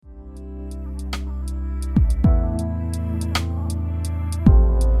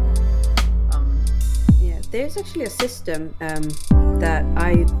there's actually a system that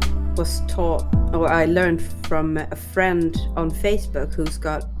I was taught, or I learned from a friend on Facebook who's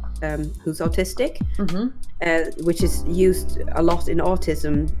autistic, which is used a lot in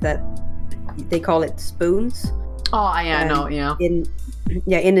autism. That they call it spoons. Oh, yeah, I know, yeah.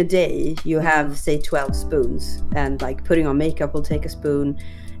 In a day, you have say 12 spoons, and like putting on makeup will take a spoon.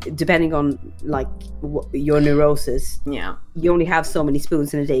 Depending on like your neurosis, you only have so many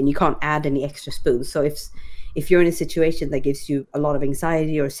spoons in a day, and you can't add any extra spoons. So if you're in a situation that gives you a lot of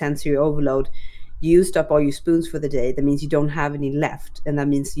anxiety or sensory overload, you used up all your spoons for the day. That means you don't have any left, and that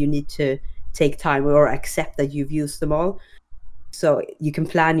means you need to take time or accept that you've used them all. So you can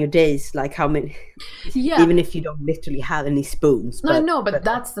plan your days, like how many, even if you don't literally have any spoons. No, I know, but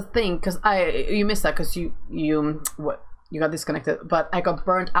that's the thing, because you missed that because you got disconnected. But I got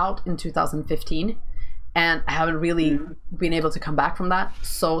burnt out in 2015, and I haven't really been able to come back from that.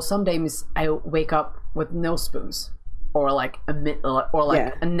 So some days I wake up with no spoons, or like a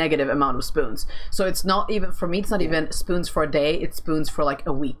negative amount of spoons. So it's not even, for me, it's not even spoons for a day. It's spoons for like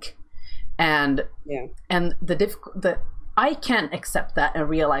a week, and I can't accept that and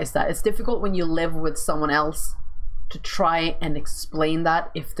realize that it's difficult when you live with someone else to try and explain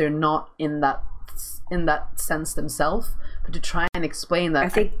that if they're not in that sense themselves, but to try and explain that. I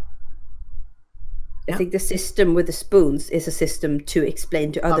think the system with the spoons is a system to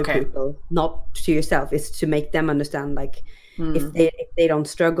explain to other people, not to yourself. It's to make them understand, like if they don't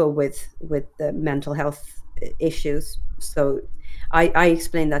struggle with the mental health issues. So I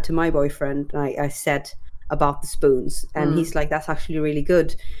explained that to my boyfriend, and I said about the spoons, and he's like, that's actually really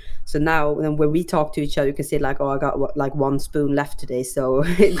good. So now when we talk to each other, you can say like, oh, I got like one spoon left today, so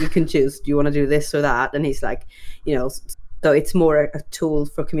you can choose, do you want to do this or that? And he's like, so it's more a tool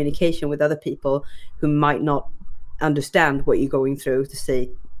for communication with other people who might not understand what you're going through,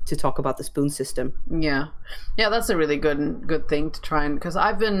 to talk about the spoon system. Yeah, that's a really good thing to try, and because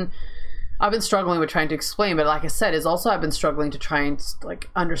I've been struggling with trying to explain, but like I said, is also I've been struggling to try and like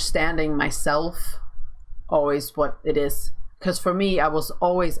understanding myself always what it is, because for me I was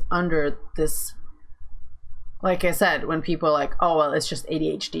always under this, like I said, when people are like, oh well, it's just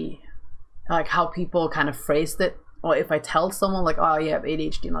ADHD, like how people kind of phrased it, or if I tell someone like, oh you have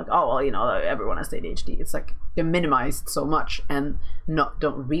ADHD, and like, oh well, everyone has ADHD, it's like they're minimized so much and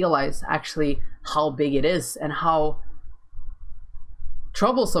don't realize actually how big it is and how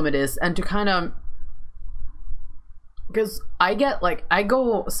troublesome it is. And to kind of, because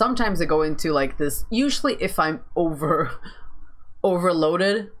sometimes I go into like this, usually if I'm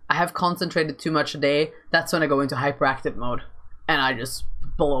overloaded, I have concentrated too much a day, that's when I go into hyperactive mode and I just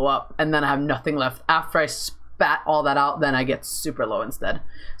blow up, and then I have nothing left. After I spat all that out, then I get super low instead.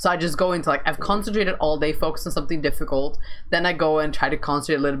 So I just go into like, I've concentrated all day, focused on something difficult, then I go and try to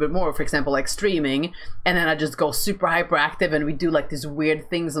concentrate a little bit more, for example like streaming, and then I just go super hyperactive, and we do like these weird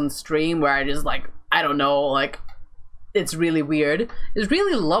things on stream where I just like, I don't know, like it's really weird. It's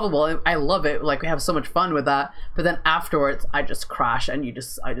really lovable. I love it. Like we have so much fun with that. But then afterwards, I just crash, and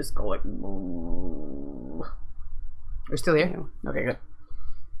I just go like, ooh. You're still here? Okay, good.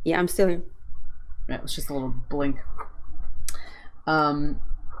 Yeah, I'm still here. Yeah, it's just a little blink.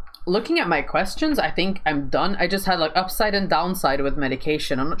 Looking at my questions, I think I'm done. I just had like upside and downside with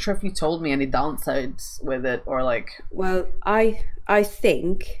medication. I'm not sure if you told me any downsides with it, or like. Well, I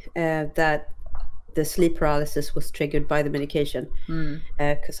think that the sleep paralysis was triggered by the medication,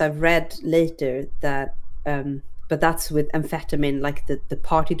 because I've read later that but that's with amphetamine, like the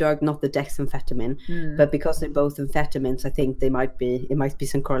party drug, not the dexamphetamine, but because they're both amphetamines, I think it might be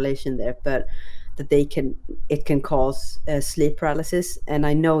some correlation there, but that it can cause sleep paralysis. And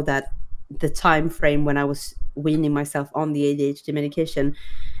I know that the time frame when I was weaning myself on the ADHD medication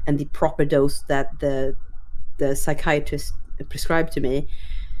and the proper dose that the psychiatrist prescribed to me,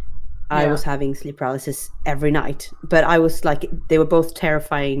 I was having sleep paralysis every night. But I was like, they were both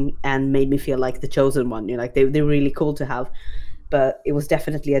terrifying and made me feel like the chosen one. Like they're really cool to have. But it was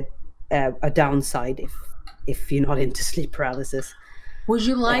definitely a downside if you're not into sleep paralysis. Would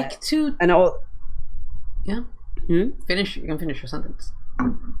you like to? And all. Yeah. Finish. You can finish your sentence.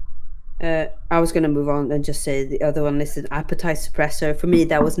 I was going to move on and just say the other one is an appetite suppressor. For me,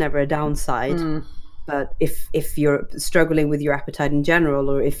 that was never a downside. But if you're struggling with your appetite in general,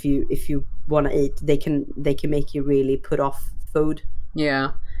 or if you want to eat, they can make you really put off food.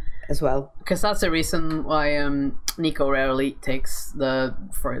 Yeah, as well. Because that's the reason why Nico rarely takes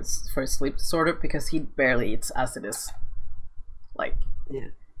for his sleep disorder, because he barely eats as it is. Like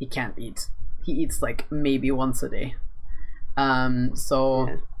he can't eat. He eats like maybe once a day. So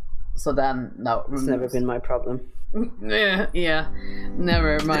then no, it's never been my problem. Yeah,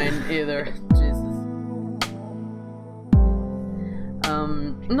 never mind either. Jesus.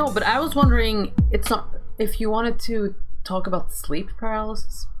 No, but I was wondering, it's not if you wanted to talk about sleep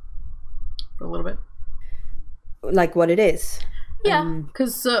paralysis for a little bit. Like what it is. Yeah,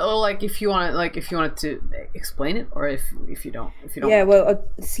 because or like if you wanted to explain it, or if you don't. Yeah, well,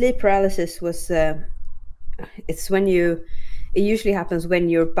 sleep paralysis was it's when it usually happens when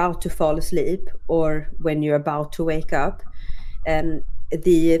you're about to fall asleep or when you're about to wake up, and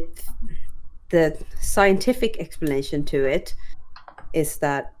the scientific explanation to it is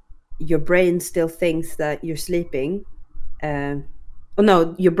that your brain still thinks that you're sleeping. Oh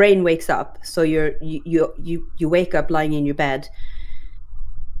no, your brain wakes up, so you wake up lying in your bed,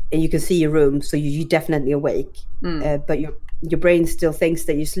 and you can see your room, so you're definitely awake. But your brain still thinks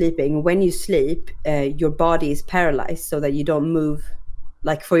that you're sleeping. When you sleep, your body is paralyzed so that you don't move,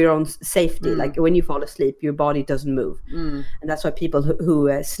 like for your own safety. Like when you fall asleep, your body doesn't move, and that's why people who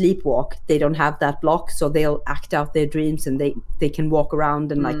sleepwalk, they don't have that block, so they'll act out their dreams and they can walk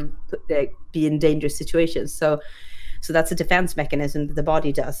around and be in dangerous situations. So that's a defense mechanism that the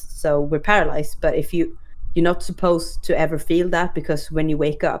body does. So we're paralyzed, but if you're not supposed to ever feel that, because when you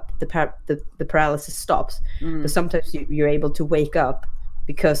wake up, the paralysis stops. But sometimes you're able to wake up,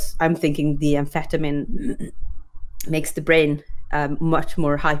 because I'm thinking the amphetamine makes the brain much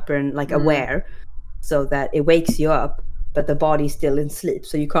more hyper and like aware, so that it wakes you up, but the body's still in sleep,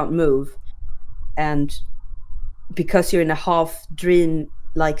 so you can't move. And because you're in a half dream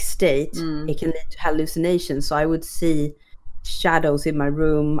like state, it can lead to hallucinations. So I would see shadows in my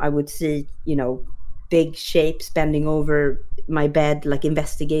room. I would see, big shapes bending over my bed, like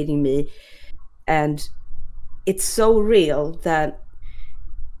investigating me. And it's so real that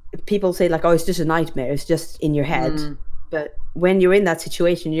people say like, oh, it's just a nightmare, it's just in your head. But when you're in that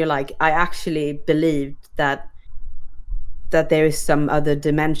situation, you're like, I actually believed that there is some other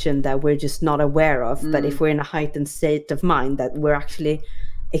dimension that we're just not aware of. But if we're in a heightened state of mind, that we're actually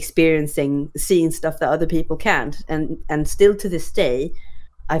seeing stuff that other people can't. And still to this day,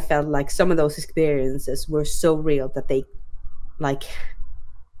 I felt like some of those experiences were so real that they, like,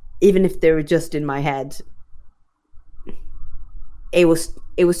 even if they were just in my head, it was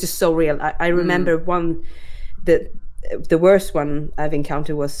just so real. I remember one, the worst one I've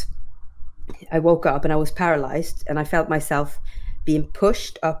encountered was, I woke up and I was paralyzed, and I felt myself being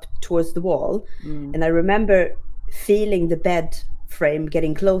pushed up towards the wall. And I remember feeling the bed frame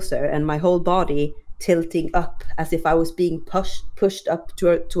getting closer and my whole body tilting up as if I was being pushed up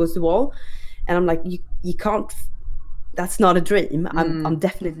towards the wall. And I'm like, you can't, that's not a dream. I'm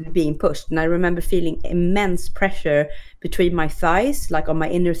definitely being pushed. And I remember feeling immense pressure between my thighs, like on my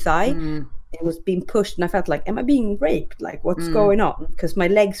inner thigh. It was being pushed, and I felt like, am I being raped? Like, what's going on? Because my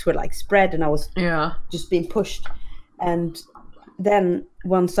legs were like spread and I was just being pushed. And then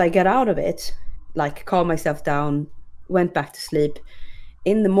once I got out of it, like calmed myself down, went back to sleep.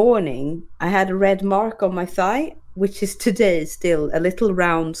 In the morning, I had a red mark on my thigh, which is today still a little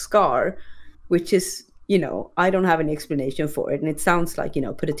round scar, which is, I don't have any explanation for it. And it sounds like,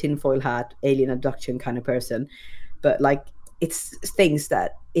 put a tinfoil hat, alien abduction kind of person. But like, it's things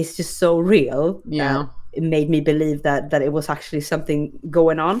that it's just so real that it made me believe that it was actually something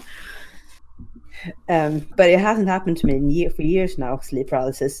going on. But it hasn't happened to me for years now, sleep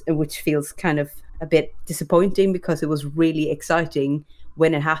paralysis, which feels kind of a bit disappointing, because it was really exciting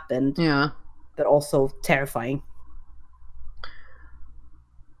when it happened, but also terrifying.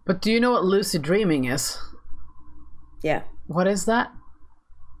 But do you know what lucid dreaming is? Yeah. What is that?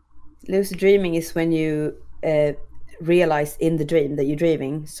 Lucid dreaming is when you realize in the dream that you're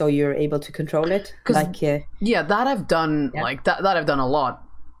dreaming, so you're able to control it. Like that I've done, like that I've done a lot.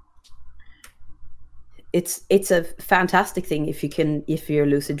 It's a fantastic thing if you're a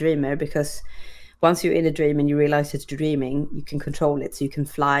lucid dreamer, because once you're in a dream and you realize it's dreaming, you can control it. So you can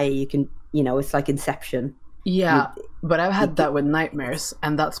fly, you can, it's like Inception. But I've had that with nightmares,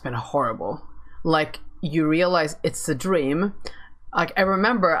 and that's been horrible. Like, you realize it's a dream. Like, I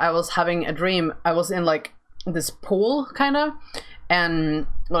remember I was having a dream. I was in like this pool kind of,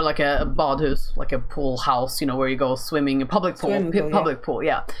 or like a badhus, like a pool house, where you go swimming, a public pool,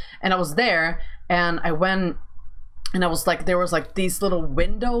 yeah. And I was there, and I went, and I was like, there was like these little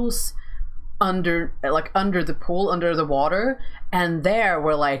windows under the pool, under the water, and there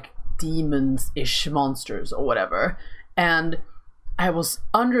were like demons-ish monsters or whatever. And I was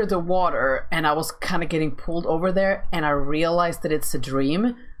under the water, and I was kind of getting pulled over there, and I realized that it's a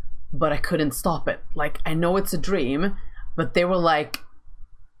dream, but I couldn't stop it. Like, I know it's a dream, but they were like,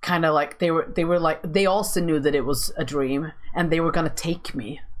 kind of like, they were like, they also knew that it was a dream, and they were gonna take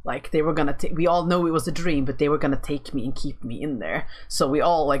me. Like they were gonna take. We all know it was a dream, but they were gonna take me and keep me in there. So we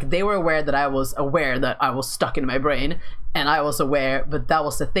all like they were aware that I was stuck in my brain, and I was aware. But that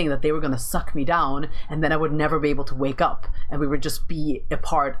was the thing, that they were gonna suck me down, and then I would never be able to wake up, and we would just be a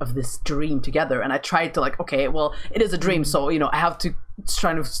part of this dream together. And I tried to like, okay, well, it is a dream, so I have to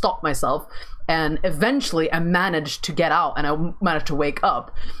try to stop myself. And eventually, I managed to get out, and I managed to wake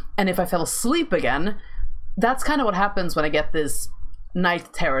up. And if I fell asleep again, that's kind of what happens when I get this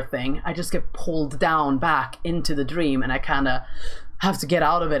night terror thing. I just get pulled down back into the dream, and I kind of have to get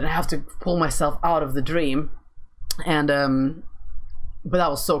out of it, and I have to pull myself out of the dream. And but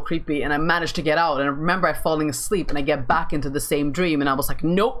that was so creepy, and I managed to get out, and I remember I falling asleep, and I get back into the same dream, and I was like,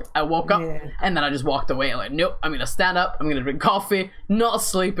 nope. I woke up, and then I just walked away, like, nope, I'm gonna stand up, I'm gonna drink coffee, not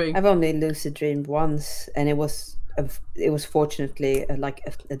sleeping. I've only lucid dreamed once, and it was fortunately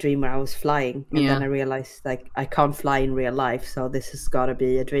a dream where I was flying, and then I realized like I can't fly in real life, so this has got to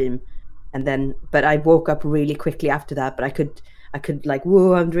be a dream. And then, but I woke up really quickly after that. But I could like,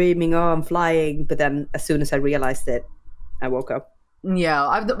 whoa, I'm dreaming, oh, I'm flying. But then as soon as I realized it, I woke up. Yeah,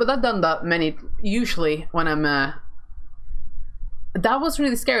 I've done that many. Usually when I'm that was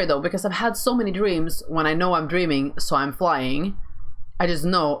really scary though, because I've had so many dreams when I know I'm dreaming, so I'm flying. I just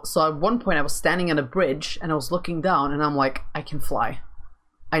know. So at one point I was standing on a bridge, and I was looking down, and I'm like, I can fly.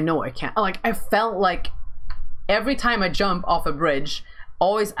 I know I can. Like, I felt like every time I jump off a bridge,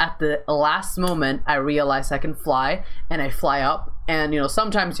 always at the last moment, I realize I can fly, and I fly up. And,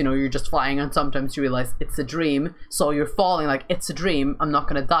 sometimes, you're just flying, and sometimes you realize it's a dream. So you're falling like, it's a dream. I'm not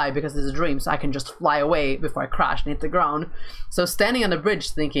going to die because it's a dream. So I can just fly away before I crash and hit the ground. So standing on a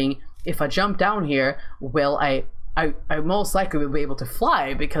bridge thinking, if I jump down here, will I most likely will be able to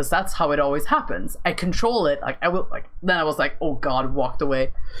fly, because that's how it always happens. I control it. Like I will. Like then I was like, oh God, walked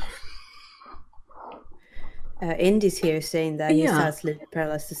away. Indy's here saying that he had sleep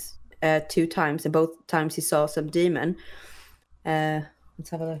paralysis 2 times, and both times he saw some demon. Let's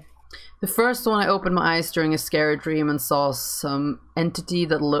have a look. The first one, I opened my eyes during a scary dream and saw some entity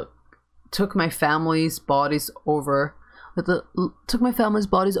that took my family's bodies over. Took my family's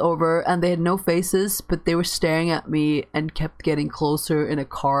bodies over, and they had no faces, but they were staring at me and kept getting closer in a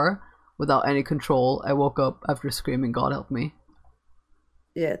car without any control. I woke up after screaming, God help me.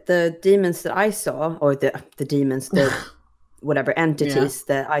 Yeah, the demons that I saw, or the demons, the whatever entities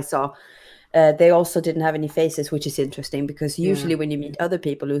that I saw, they also didn't have any faces, which is interesting, because usually when you meet other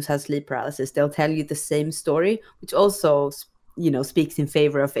people who have sleep paralysis, they'll tell you the same story, which also, speaks in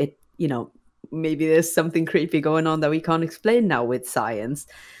favor of it, maybe there's something creepy going on that we can't explain now with science.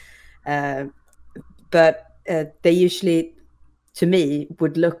 But they usually, to me,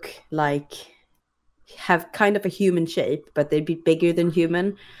 would look like, have kind of a human shape, but they'd be bigger than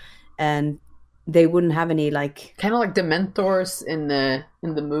human, and they wouldn't have any like... Kind of like Dementors in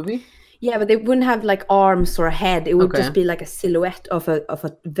the movie? Yeah, but they wouldn't have like arms or a head. It would just be like a silhouette of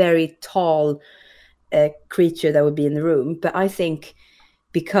a very tall creature that would be in the room. But I think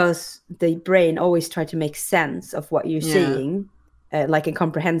because the brain always tries to make sense of what you're seeing, like and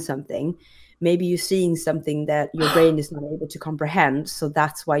comprehend something, maybe you're seeing something that your brain is not able to comprehend. So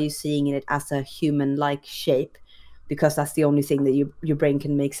that's why you're seeing it as a human-like shape, because that's the only thing that your brain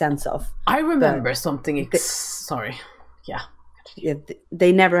can make sense of. I remember something. Sorry. Yeah. Yeah,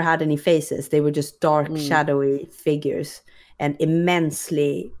 they never had any faces. They were just dark, shadowy figures, and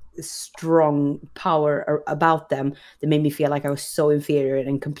immensely strong power about them that made me feel like I was so inferior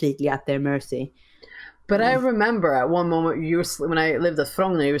and completely at their mercy. But I remember at one moment, when I lived at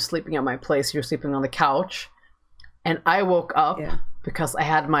Frogner, you were sleeping at my place. You were sleeping on the couch, and I woke up because I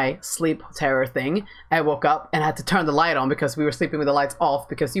had my sleep terror thing. I woke up and I had to turn the light on because we were sleeping with the lights off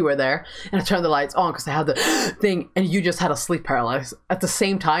because you were there, and I turned the lights on because I had the thing, and you just had a sleep paralysis at the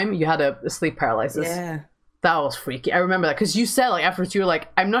same time. You had a sleep paralysis. Yeah, that was freaky. I remember that because you said like afterwards, you were like,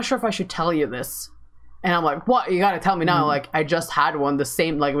 I'm not sure if I should tell you this. And I'm like, what? You gotta tell me now. Like, I just had one the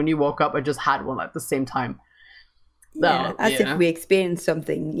same, like when you woke up, I just had one at the same time. Yeah, as if we experienced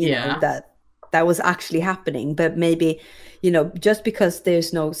something, you know, that was actually happening. But maybe, just because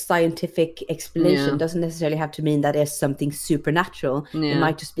there's no scientific explanation doesn't necessarily have to mean that it's something supernatural. It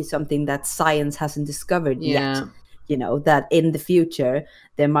might just be something that science hasn't discovered yet. That in the future,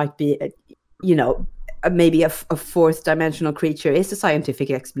 there might be, maybe a fourth dimensional creature is a scientific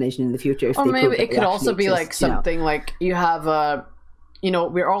explanation in the future. Or maybe it could also be like something like you have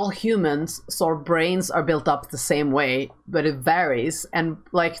we're all humans, so our brains are built up the same way, but it varies. And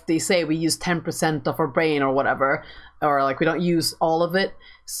like they say, we use 10% of our brain or whatever, or like we don't use all of it.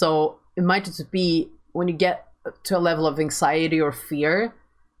 So it might just be when you get to a level of anxiety or fear,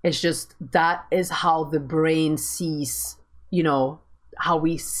 it's just that is how the brain sees, how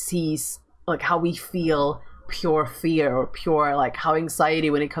we see, like how we feel pure fear, or pure like how anxiety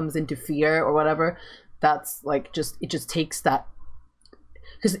when it comes into fear or whatever, that's like just, it just takes that,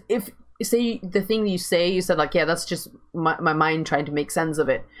 because if say the thing you said like, yeah, that's just my mind trying to make sense of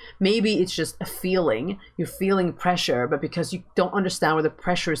it. Maybe it's just a feeling, you're feeling pressure, but because you don't understand where the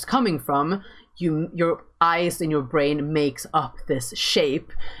pressure is coming from, your eyes and your brain makes up this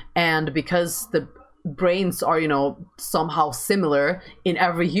shape. And because the brains are, you know, somehow similar in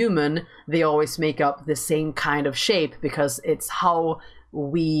every human, they always make up the same kind of shape, because it's how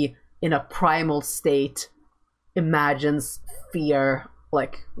we in a primal state imagines fear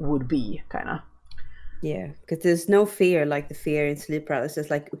like would be, kind of. Yeah, because there's no fear like the fear in sleep paralysis.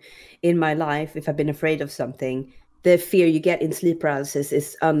 Like in my life, if I've been afraid of something, the fear you get in sleep paralysis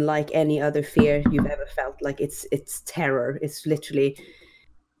is unlike any other fear you've ever felt. Like it's terror. It's literally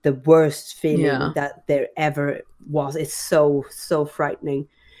the worst feeling that there ever was. It's so frightening.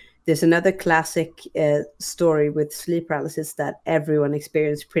 There's another classic story with sleep paralysis that everyone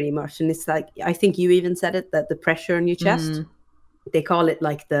experienced pretty much, and it's like, I think you even said it, that the pressure on your chest. They call it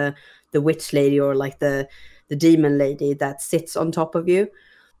like the witch lady, or like the demon lady that sits on top of you.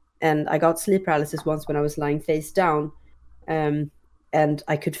 And I got sleep paralysis once when I was lying face down, and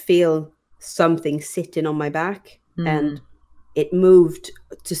I could feel something sitting on my back, and it moved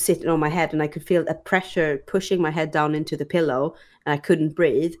to sitting on my head, and I could feel a pressure pushing my head down into the pillow, and I couldn't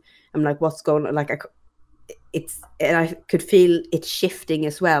breathe. I'm like, what's going on? Like, and I could feel it shifting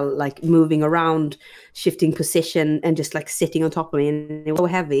as well, like moving around, shifting position, and just like sitting on top of me, and it was so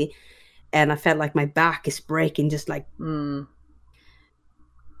heavy, and I felt like my back is breaking, just like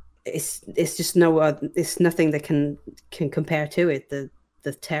it's just it's nothing that can compare to it,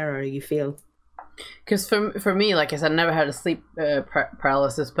 the terror you feel. Because for me, like I said, I never had a sleep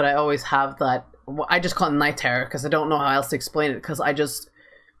paralysis, but I always have that, I just call it night terror, because I don't know how else to explain it, because I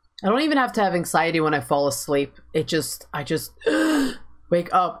don't even have to have anxiety when I fall asleep. I just wake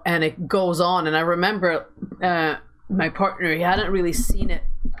up and it goes on. And I remember my partner, he hadn't really seen it,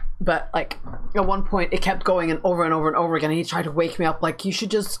 but like at one point it kept going and over and over and over again. And he tried to wake me up, like, you should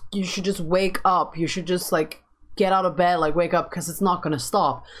just wake up. You should just like get out of bed, like wake up, because it's not gonna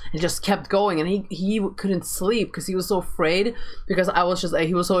stop. It just kept going, and he couldn't sleep because he was so afraid, because I was just,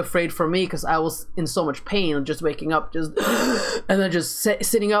 he was so afraid for me, because I was in so much pain, just waking up, just and then just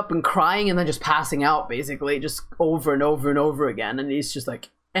sitting up and crying, and then just passing out, basically, just over and over and over again. And he's just like,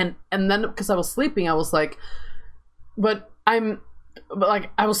 and then because I was sleeping, I was like, but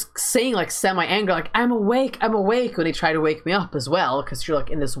like I was saying, like semi-anger, like I'm awake, when he tried to wake me up as well, because you're like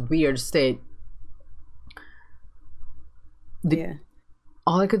in this weird state.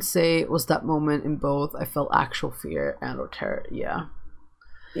 All I could say was that moment in both, I felt actual fear and or terror. Yeah,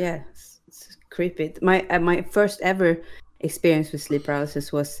 it's creepy. My first ever experience with sleep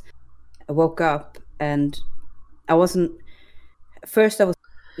paralysis was, I woke up and I wasn't. First, I was.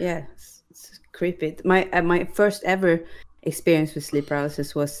 Yeah, it's creepy. My first ever experience with sleep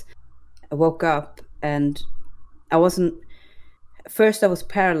paralysis was, I woke up and I wasn't. First, I was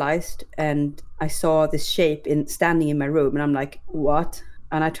paralyzed, and I saw this shape standing in my room, and I'm like, what?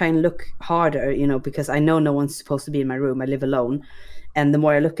 And I try and look harder, you know, because I know no one's supposed to be in my room. I live alone, and the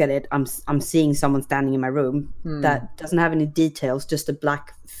more I look at it, I'm seeing someone standing in my room that doesn't have any details, just a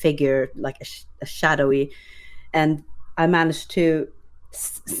black figure, like a shadowy. And I managed to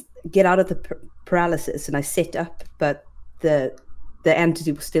get out of the paralysis, and I sit up, but the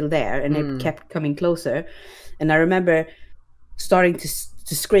entity was still there, and it kept coming closer. And I remember starting to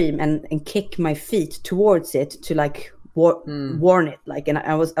scream and kick my feet towards it to like warn it, like, and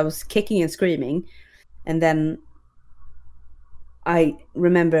I was kicking and screaming, and then I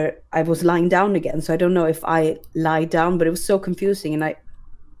remember I was lying down again, so I don't know if I lied down, but it was so confusing, and I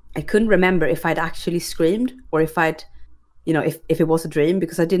couldn't remember if I'd actually screamed or if I'd, you know, if it was a dream,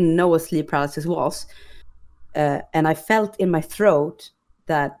 because I didn't know what sleep paralysis was, and I felt in my throat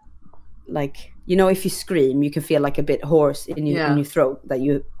that, like, you know, if you scream, you can feel like a bit hoarse in your throat, that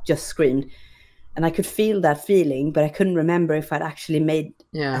you just screamed. And I could feel that feeling, but I couldn't remember if I'd actually made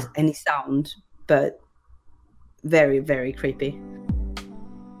any sound. But very, very creepy.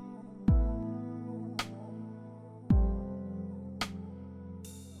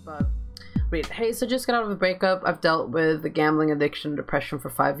 Hey, so just got out of a breakup. I've dealt with the gambling addiction, depression for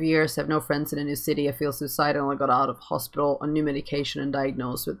 5 years. I have no friends in a new city. I feel suicidal. I got out of hospital on new medication and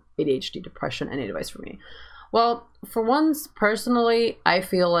diagnosed with ADHD, depression. Any advice for me? Well, for once, personally, I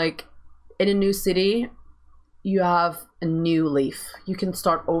feel like in a new city, you have a new leaf. You can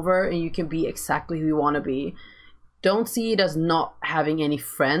start over and you can be exactly who you want to be. Don't see it as not having any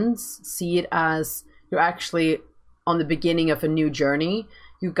friends. See it as you're actually on the beginning of a new journey.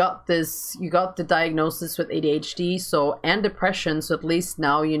 You got the diagnosis with ADHD, and depression, so at least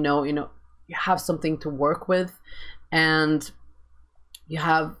now you know you have something to work with, and you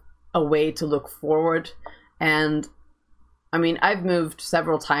have a way to look forward. And I mean, I've moved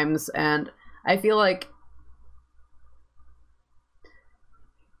several times, and I feel like,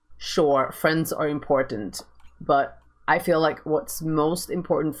 sure, friends are important, but I feel like what's most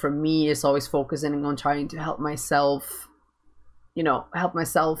important for me is always focusing on trying to help myself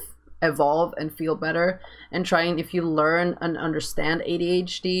evolve and feel better, and trying, if you learn and understand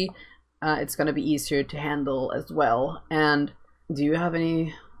ADHD, it's going to be easier to handle as well. And do you have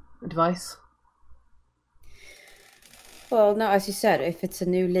any advice? Well, no, as you said, if it's a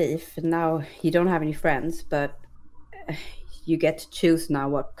new leaf and now you don't have any friends, but you get to choose now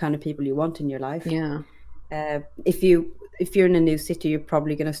what kind of people you want in your life. Yeah. If you're in a new city, you're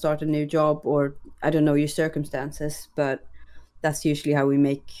probably going to start a new job, or I don't know your circumstances, but that's usually how we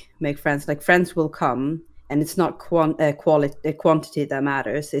make friends. Like, friends will come, and it's not quantity that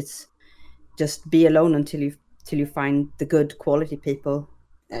matters. It's just be alone until you find the good quality people,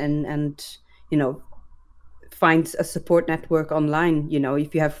 and find a support network online.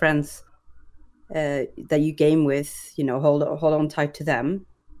 If you have friends that you game with, hold on tight to them.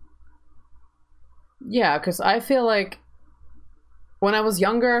 Yeah, because I feel like when I was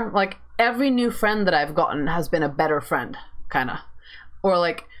younger, like, every new friend that I've gotten has been a better friend, kind of. Or,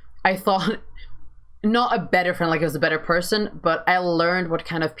 like, I thought, not a better friend, like I was a better person, but I learned what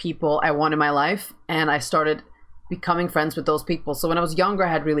kind of people I want in my life, and I started becoming friends with those people. So when I was younger,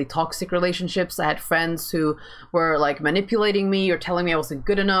 I had really toxic relationships. I had friends who were like manipulating me or telling me I wasn't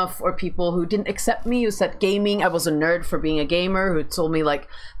good enough, or people who didn't accept me, who said gaming, I was a nerd for being a gamer, who told me like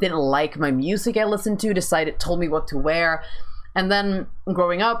didn't like my music I listened to, told me what to wear. And then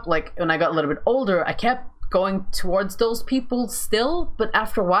growing up, like when I got a little bit older, I kept going towards those people still, but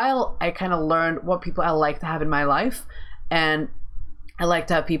after a while I kind of learned what people I like to have in my life. And I like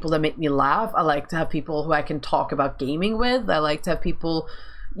to have people that make me laugh. I like to have people who I can talk about gaming with. I like to have people,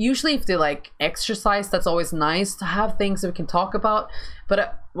 usually if they like exercise, that's always nice to have things that we can talk about.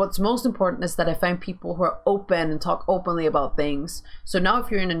 But what's most important is that I find people who are open and talk openly about things. So now if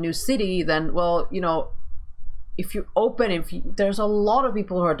you're in a new city, then, well, if you're open, there's a lot of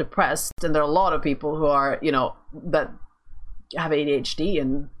people who are depressed, and there are a lot of people who are, that have ADHD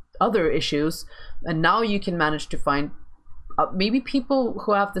and other issues. And now you can manage to find maybe people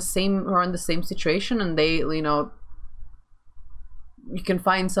who are in the same situation, and they, you can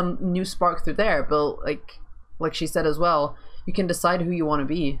find some new spark through there. But like she said as well, you can decide who you want to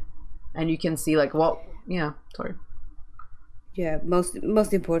be, and you can see like what. Yeah, sorry. Yeah,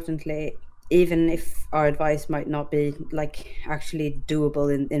 most importantly, even if our advice might not be like actually doable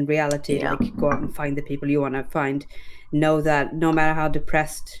in reality, Yeah. like go out and find the people you want to find. Know that no matter how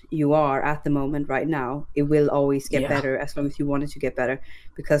depressed you are at the moment right now, it will always get better as long as you want it to get better.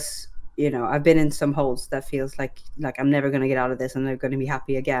 Because I've been in some holes that feels like I'm never going to get out of this, I'm never going to be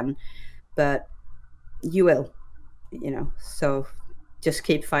happy again, but you will, so just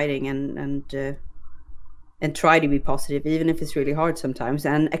keep fighting and try to be positive, even if it's really hard sometimes,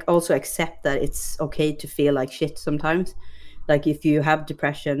 and also accept that it's okay to feel like shit sometimes. Like if you have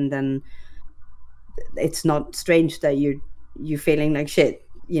depression, then it's not strange that you're feeling like shit.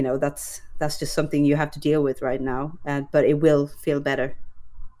 That's just something you have to deal with right now, but it will feel better.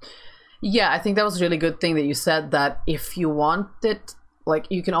 Yeah, I think that was a really good thing that you said, that if you want it, like,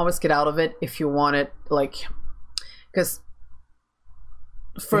 you can always get out of it if you want it, like, because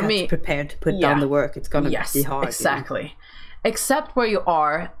for me, prepared to put down the work. It's gonna be hard. Exactly. Accept where you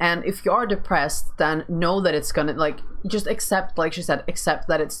are, and if you are depressed, then know that it's gonna, like, just accept, like she said, accept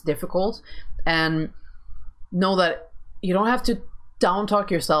that it's difficult, and know that you don't have to down talk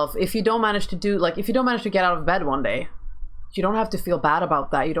yourself if you don't manage to get out of bed one day. You don't have to feel bad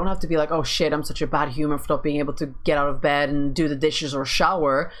about that. You don't have to be like, oh shit, I'm such a bad human for not being able to get out of bed and do the dishes or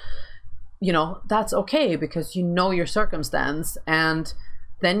shower. That's okay, because you know your circumstance, and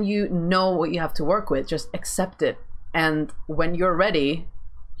then you know what you have to work with. Just accept it, and when you're ready,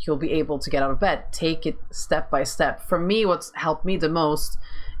 you'll be able to get out of bed. Take it step by step. For me, what's helped me the most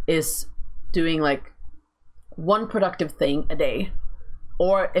is doing like one productive thing a day,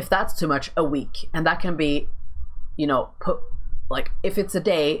 or if that's too much, a week. And that can be, put, like, if it's a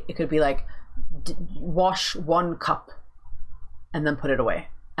day, it could be like wash 1 cup and then put it away,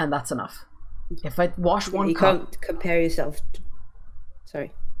 and that's enough. If I wash one cup, you can't compare yourself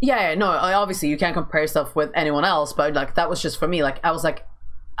sorry. Yeah, no, obviously you can't compare yourself with anyone else, but like that was just for me. Like I was like,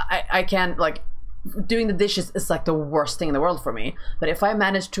 I can't, like, doing the dishes is like the worst thing in the world for me. But if I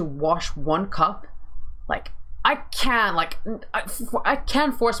manage to wash 1 cup, like, I can like I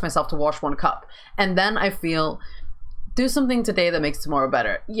can force myself to wash one cup, and then I feel do something today that makes tomorrow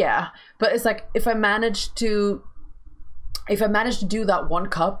better. Yeah, but it's like if I manage to do that one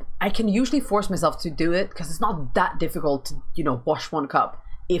cup, I can usually force myself to do it because it's not that difficult to, you know, wash one cup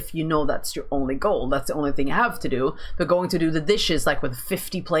if you know that's your only goal. That's the only thing you have to do. But going to do the dishes like with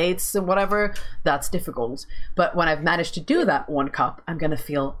 50 plates and whatever, that's difficult. But when I've managed to do that one cup, I'm gonna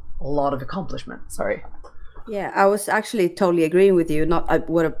feel a lot of accomplishment. Sorry. Yeah, I was actually totally agreeing with you.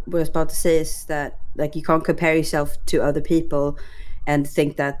 What I was about to say is that like you can't compare yourself to other people and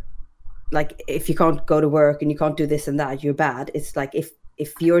think that like if you can't go to work and you can't do this and that, you're bad. It's like if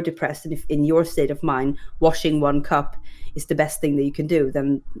you're depressed and if in your state of mind washing one cup is the best thing that you can do,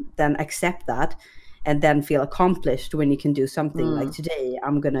 then accept that and then feel accomplished when you can do something. Like today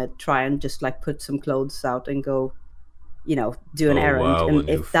I'm gonna try and just like put some clothes out and go, you know, do an errand. Wow, and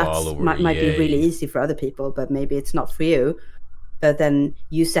if that's might be really easy for other people, but maybe it's not for you. But then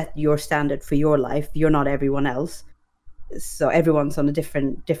you set your standard for your life. You're not everyone else, so everyone's on a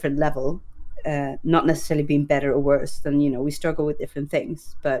different level, not necessarily being better or worse than, you know, we struggle with different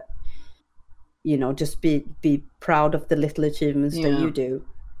things, but you know, just be proud of the little achievements that you do,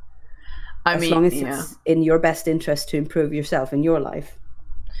 as long as it's in your best interest to improve yourself in your life.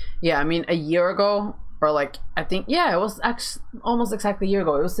 I mean, a year ago, or like I think it was actually almost exactly a year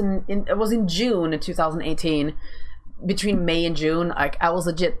ago. It was in June in 2018. Between May and June, like I was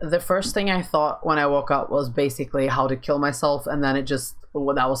legit, the first thing I thought when I woke up was basically how to kill myself, and then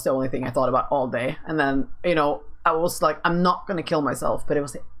that was the only thing I thought about all day. And then, you know, I was like, I'm not gonna kill myself, but it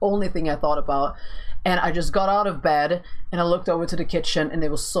was the only thing I thought about. And I just got out of bed and I looked over to the kitchen and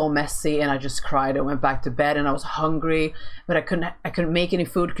it was so messy, and I just cried and went back to bed, and I was hungry, but I couldn't make any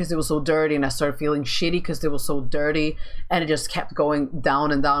food because it was so dirty, and I started feeling shitty because it was so dirty, and it just kept going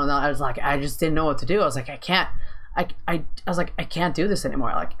down and down and down. I was like, I just didn't know what to do. I was like, I was like, I can't do this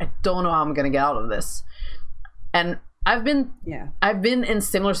anymore. Like, I don't know how I'm gonna get out of this. And I've been in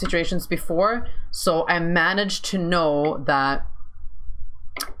similar situations before, so I managed to know that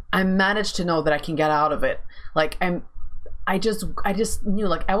I can get out of it. Like I just knew,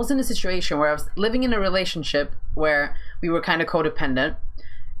 like I was in a situation where I was living in a relationship where we were kind of codependent,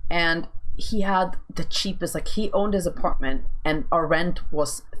 and he had the cheapest, like he owned his apartment and our rent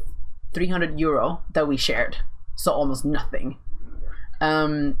was 300 euro that we shared. So almost nothing.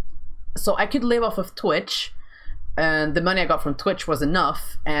 So I could live off of Twitch, and the money I got from Twitch was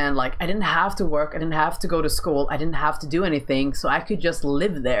enough, and like I didn't have to work, I didn't have to go to school, I didn't have to do anything, so I could just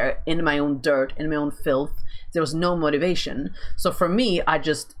live there in my own dirt, in my own filth. There was no motivation. So for me, I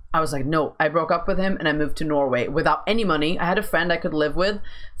was like, no. I broke up with him and I moved to Norway without any money. I had a friend I could live with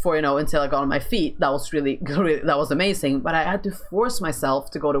for, you know, until I got on my feet. That was really that was amazing. But I had to force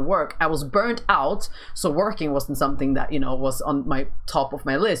myself to go to work. I was burnt out, so working wasn't something that, you know, was on my top of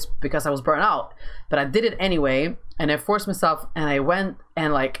my list because I was burnt out. But I did it anyway, and I forced myself, and I went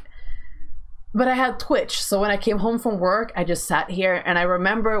and like. But I had Twitch, so when I came home from work, I just sat here, and I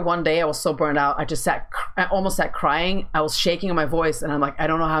remember one day I was so burned out, I almost sat crying. I was shaking in my voice, and I'm like, I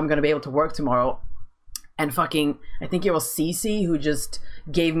don't know how I'm gonna be able to work tomorrow. And fucking, I think it was Cece who just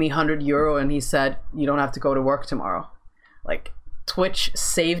gave me 100 euro, and he said, you don't have to go to work tomorrow. Like, Twitch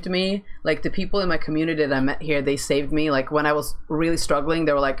saved me. Like, the people in my community that I met here, they saved me. Like, when I was really struggling,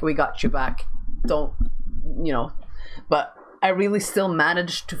 they were like, we got you back. Don't, you know, but I really still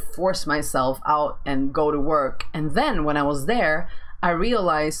managed to force myself out and go to work. And then when I was there, I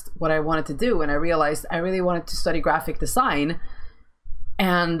realized what I wanted to do, and I realized I really wanted to study graphic design.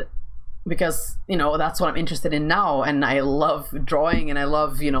 And because, you know, that's what I'm interested in now, and I love drawing and I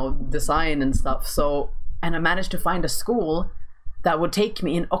love, you know, design and stuff. So, and I managed to find a school that would take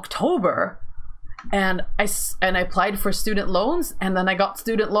me in October. And I applied for student loans, and then I got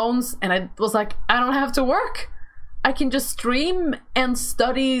student loans, and I was like, I don't have to work. I can just stream and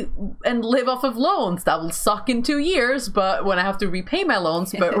study and live off of loans. That will suck in 2 years, but when I have to repay my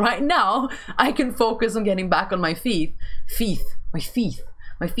loans. But right now, I can focus on getting back on my feet. My feet.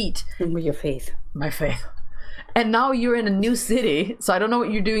 With your faith. My faith. And now you're in a new city. So I don't know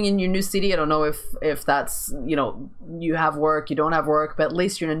what you're doing in your new city. I don't know if that's, you know, you have work, you don't have work, but at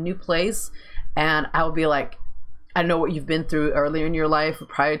least you're in a new place. And I would be like, I know what you've been through earlier in your life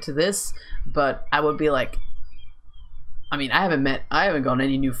prior to this, but I would be like, I mean, I haven't gotten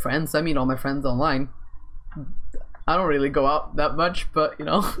any new friends. I meet all my friends online. I don't really go out that much, but, you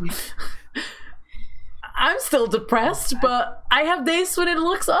know, I'm still depressed, but I have days when it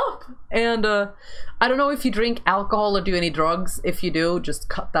looks up. And I don't know if you drink alcohol or do any drugs. If you do, just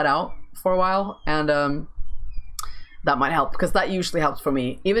cut that out for a while. And that might help, because that usually helps for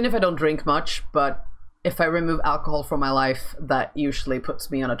me. Even if I don't drink much, but if I remove alcohol from my life, that usually puts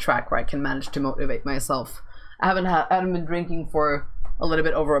me on a track where I can manage to motivate myself. I haven't been drinking for a little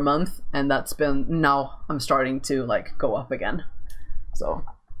bit over a month, and that's been, now I'm starting to like go up again. So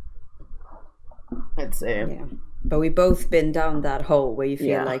it's yeah. But we've both been down that hole where you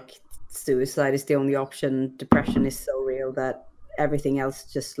feel like suicide is the only option. Depression is so real that everything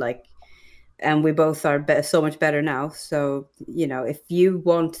else just like, and we both are so much better now. So, you know, if you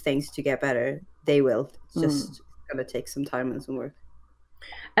want things to get better, they will. It's just gonna take some time and some work.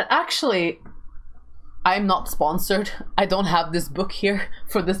 And actually, I'm not sponsored. I don't have this book here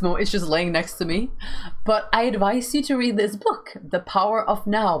for this moment. It's just laying next to me. But I advise you to read this book, The Power of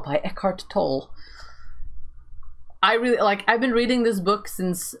Now by Eckhart Tolle. I really like, I've been reading this book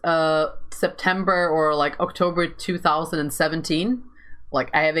since September or like October 2017. Like,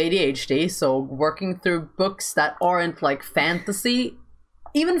 I have ADHD, so working through books that aren't like fantasy,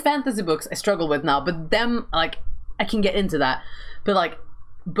 even fantasy books I struggle with now, but them, like, I can get into that. But like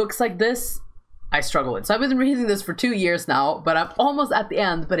books like this, I struggle with. So I've been reading this for 2 years now, but I'm almost at the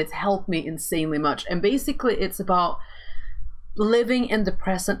end, but it's helped me insanely much. And basically it's about living in the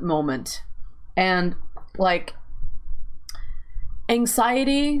present moment. And like,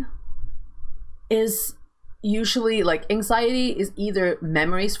 anxiety is usually like, anxiety is either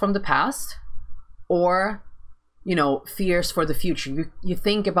memories from the past or, you know, fears for the future. You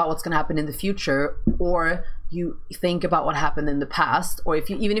think about what's going to happen in the future, or you think about what happened in the past, or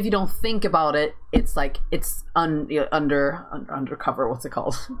even if you don't think about it, it's like it's undercover. What's it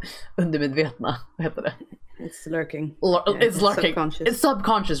called? Undermedvetna. Vad heter det? It's lurking. It's lurking. Subconscious. It's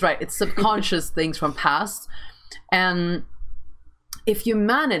subconscious, right? It's subconscious things from past. And if you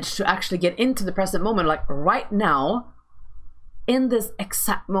manage to actually get into the present moment, like right now, in this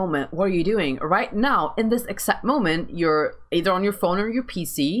exact moment, what are you doing? Right now, in this exact moment, you're either on your phone or your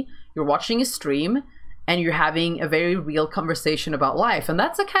PC, you're watching a stream, and you're having a very real conversation about life. And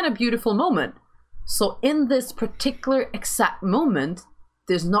that's a kind of beautiful moment. So in this particular exact moment,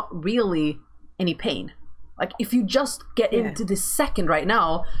 there's not really any pain. Like, if you just get into this second right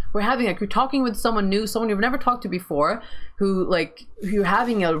now, we're having, like, you're talking with someone new, someone you've never talked to before, who, like, you're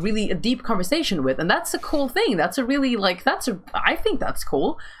having a deep conversation with. And that's a cool thing. That's a really, like, I think that's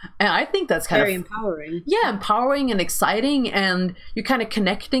cool. And I think that's kind very empowering. Yeah, empowering and exciting. And you're kind of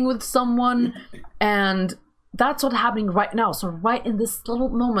connecting with someone. And that's what's happening right now. So right in this little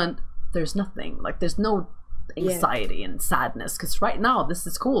moment, there's nothing. Like, there's no anxiety and sadness. Because right now, this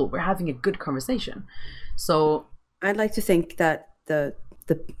is cool. We're having a good conversation. So I'd like to think that the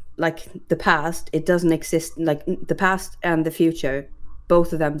past, it doesn't exist. Like, the past and the future,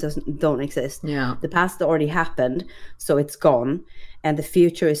 both of them don't exist. Yeah. The past already happened, so it's gone, and the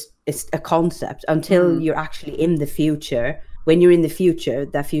future is a concept until you're actually in the future. When you're in the future,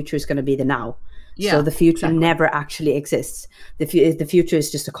 that future is going to be the now. Yeah, so the future never actually exists. The future is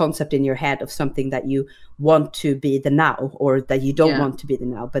just a concept in your head of something that you want to be the now, or that you don't want to be the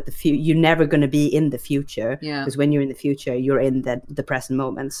now. But you're never going to be in the future, because when you're in the future, you're in the present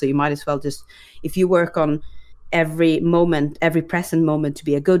moment. So you might as well just, if you work on every present moment to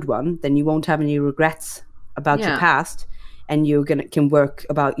be a good one, then you won't have any regrets about your past, and you can work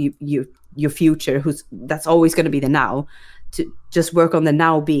about your future, that's always going to be the now. To just work on the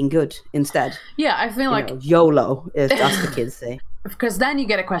now being good instead. Yeah, I feel like YOLO, as the kids say. Because then you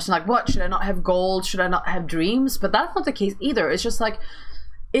get a question like, what, should I not have goals? Should I not have dreams? But that's not the case either. It's just like,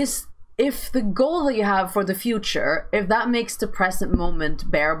 if the goal that you have for the future, if that makes the present moment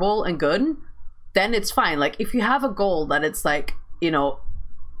bearable and good, then it's fine. Like, if you have a goal that it's like, you know,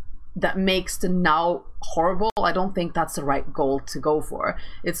 that makes the now horrible, I don't think that's the right goal to go for.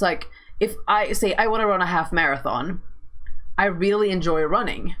 It's like, if I say I want to run a half marathon, I really enjoy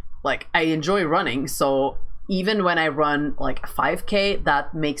running. Like, I enjoy running, so even when I run like 5K,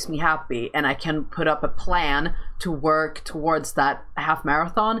 that makes me happy, and I can put up a plan to work towards that half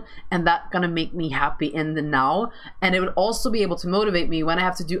marathon, and that's gonna make me happy in the now. And it would also be able to motivate me when I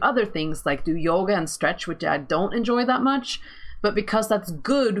have to do other things like do yoga and stretch, which I don't enjoy that much, but because that's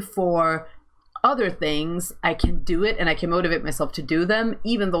good for other things, I can do it, and I can motivate myself to do them,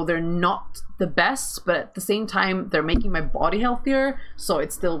 even though they're not the best, but at the same time they're making my body healthier, so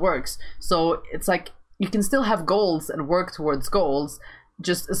it still works. So it's like, you can still have goals and work towards goals,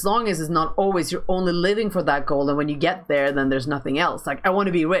 just as long as it's not always you're only living for that goal, and when you get there, then there's nothing else. Like, I want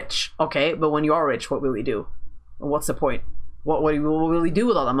to be rich, okay, but when you are rich, what will you do? What's the point? What will you do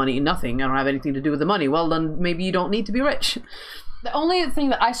with all that money? Nothing. I don't have anything to do with the money. Well, then maybe you don't need to be rich. The only thing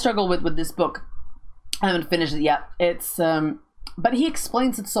that I struggle with this book, I haven't finished it yet, it's but he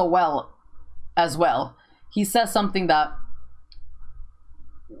explains it so well as well. He says something that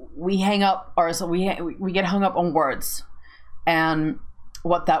we hang up, or so we get hung up on words and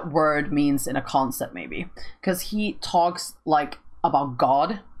what that word means in a concept, maybe, because he talks like about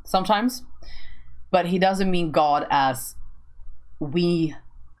God sometimes, but he doesn't mean God as we,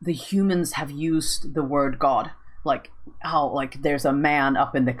 the humans, have used the word God, like how like there's a man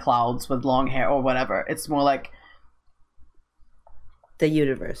up in the clouds with long hair or whatever. It's more like the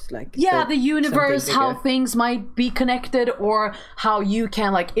universe, like the universe, how things might be connected, or how you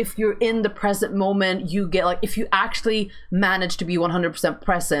can, like, if you're in the present moment, you get, like, if you actually manage to be 100%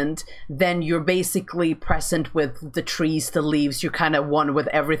 present, then you're basically present with the trees, the leaves, you're kind of one with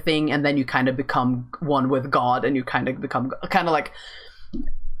everything, and then you kind of become one with God, and you kind of become kind of like,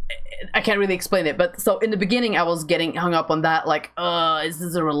 I can't really explain it, but so in the beginning I was getting hung up on that, like, is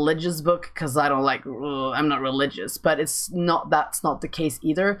this a religious book? Because I don't like, I'm not religious, but it's not, that's not the case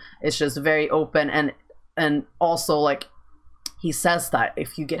either. It's just very open, and also, like, he says that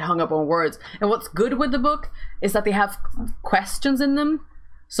if you get hung up on words, and what's good with the book is that they have questions in them.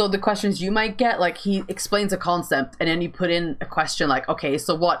 So the questions you might get, like, he explains a concept, and then you put in a question like, okay,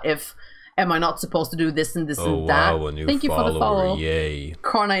 so what if, am I not supposed to do this and this and that? Wow, Thank you for the follow. Yay.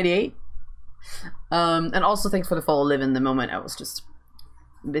 Car98. And also thanks for the follow, Live in the Moment. I was just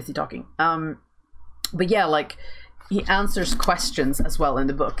busy talking. But yeah, like, he answers questions as well in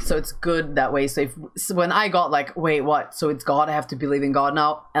the book, so it's good that way. So when I got like, wait, what? So it's God, I have to believe in God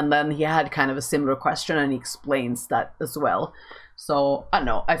now? And then he had kind of a similar question, and he explains that as well. So I don't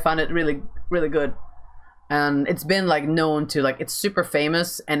know, I found it really, really good. And it's been like known to, like, it's super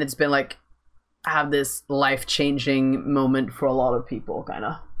famous, and it's been like have this life-changing moment for a lot of people, kind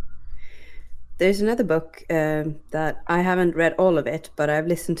of. There's another book that I haven't read all of it, but I've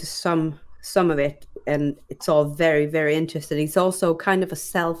listened to some of it, and it's all very, very interesting. It's also kind of a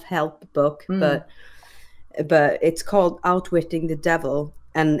self-help book, but it's called Outwitting the Devil.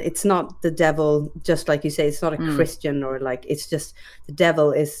 And it's not the devil, just like you say, it's not a Christian, or like, it's just the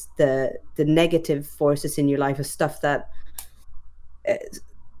devil is the negative forces in your life, of stuff that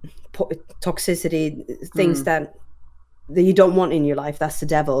toxicity, things that you don't want in your life. That's the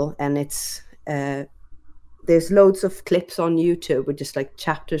devil. And it's there's loads of clips on YouTube with just like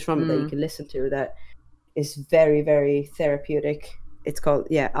chapters from it that you can listen to, that is very, very therapeutic. It's called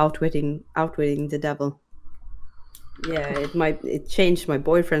Outwitting the Devil. Yeah, it changed my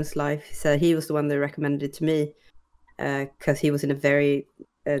boyfriend's life. He said he was the one that recommended it to me, because he was in a very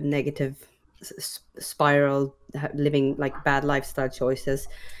negative spiral, living like bad lifestyle choices,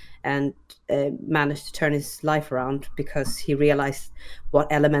 and managed to turn his life around because he realized what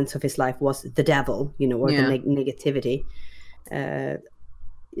elements of his life was the devil, or the negativity.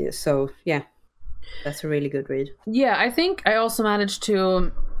 So yeah, that's a really good read. Yeah, I think I also managed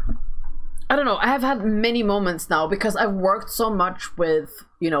to, I don't know, I have had many moments now, because I've worked so much with,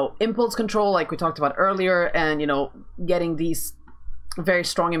 impulse control, like we talked about earlier, and, getting these very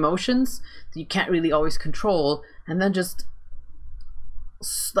strong emotions that you can't really always control. And then just,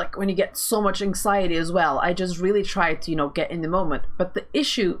 like, when you get so much anxiety as well, I just really try to, get in the moment. But the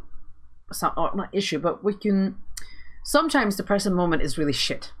issue, or not issue, but sometimes the present moment is really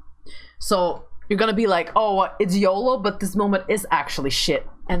shit. So you're gonna be like, oh, it's YOLO, but this moment is actually shit.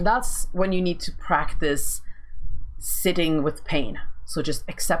 And that's when you need to practice sitting with pain. So just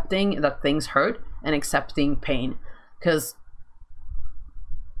accepting that things hurt and accepting pain. Because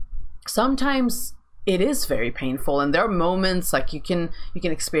sometimes it is very painful, and there are moments like you can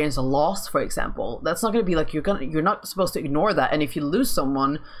experience a loss, for example. That's not going to be like, you're not supposed to ignore that. And if you lose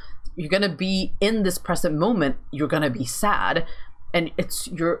someone, you're going to be in this present moment, you're going to be sad, and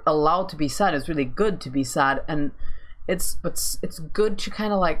you're allowed to be sad. It's really good to be sad, and it's good to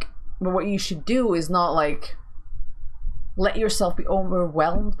kind of like, but what you should do is not like let yourself be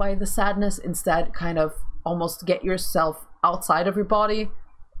overwhelmed by the sadness. Instead, kind of almost get yourself outside of your body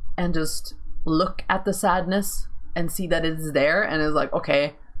and just look at the sadness and see that it's there, and it's like,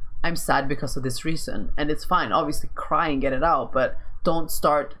 okay, I'm sad because of this reason, and it's fine. Obviously cry and get it out, but don't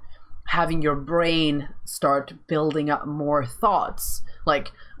start having your brain start building up more thoughts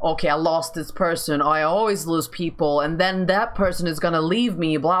like, okay, I lost this person, I always lose people, and then that person is gonna leave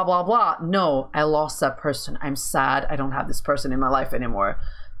me, blah blah blah. No, I lost that person, I'm sad, I don't have this person in my life anymore.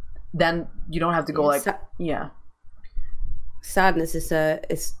 Then you don't have to go like, sadness is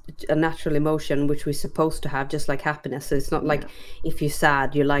a natural emotion which we're supposed to have, just like happiness. So it's not like if you're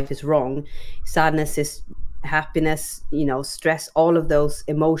sad your life is wrong. Sadness is happiness, stress, all of those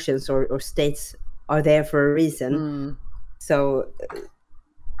emotions or states are there for a reason. So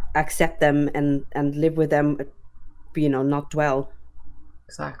accept them and live with them, not dwell.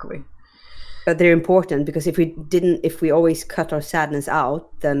 Exactly. But they're important, because if we always cut our sadness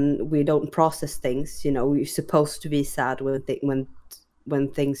out, then we don't process things. You know, we're supposed to be sad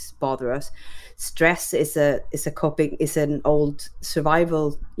when things bother us. Stress is an old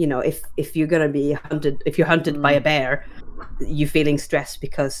survival. You know, if you're gonna be hunted, if you're hunted by a bear, you're feeling stressed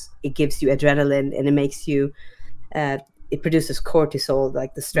because it gives you adrenaline, and it makes you it produces cortisol,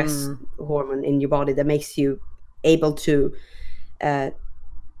 like the stress hormone in your body, that makes you able to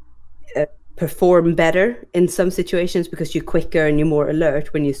perform better in some situations, because you're quicker and you're more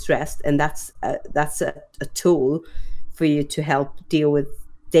alert when you're stressed, and that's a tool for you to help deal with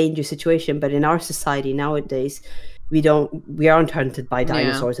dangerous situation. But in our society nowadays, we aren't hunted by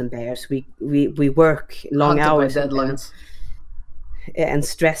dinosaurs and bears. We work long Hunted hours by deadlines and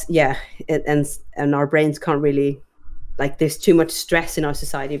stress. And our brains can't really, like, there's too much stress in our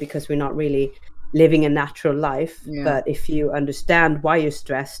society because we're not really living a natural life. But if you understand why you're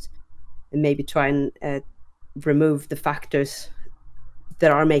stressed, and maybe try and remove the factors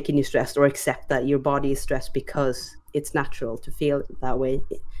that are making you stressed, or accept that your body is stressed because it's natural to feel that way,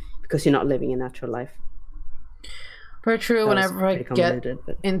 because you're not living a natural life. Very true. Whenever I get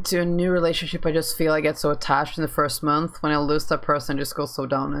into a new relationship, I just feel I get so attached in the first month. When I lose that person, I just go so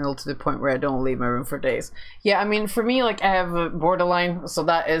downhill to the point where I don't leave my room for days. Yeah, I mean, for me, like, I have a borderline, so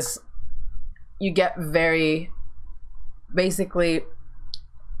that is, you get very, basically,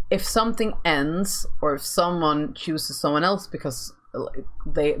 if something ends, or if someone chooses someone else because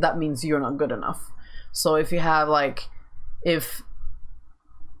that means you're not good enough. So if you have, like, if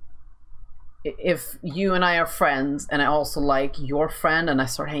you and I are friends, and I also like your friend, and I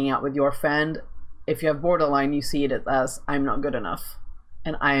start hanging out with your friend, if you have borderline, you see it as I'm not good enough,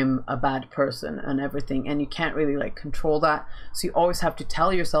 and I'm a bad person and everything, and you can't really, like, control that. So you always have to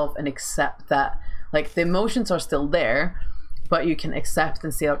tell yourself and accept that, like, the emotions are still there, but you can accept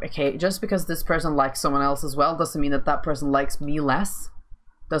and say, like, okay, just because this person likes someone else as well doesn't mean that that person likes me less.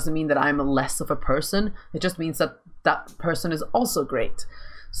 Doesn't mean that I'm less of a person. It just means that that person is also great.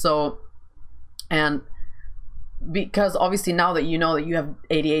 So, and because obviously now that you know that you have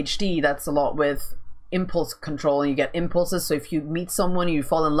ADHD, that's a lot with impulse control, and you get impulses. So if you meet someone, you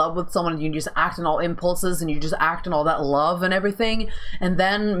fall in love with someone, and you just act on all impulses, and you just act on all that love and everything, and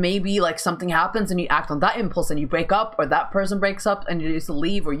then maybe, like, something happens and you act on that impulse and you break up, or that person breaks up and you just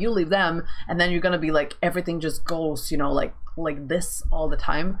leave, or you leave them, and then you're gonna be like, everything just goes, you know, like this all the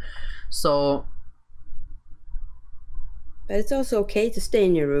time. So but it's also okay to stay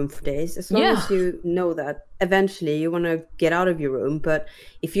in your room for days, as long as you know that eventually you want to get out of your room. But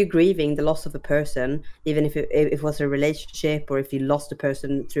if you're grieving the loss of a person, even if it was a relationship, or if you lost a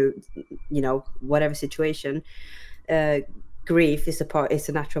person through, you know, whatever situation, grief is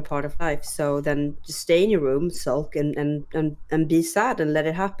a natural part of life. So then just stay in your room, sulk, and be sad, and let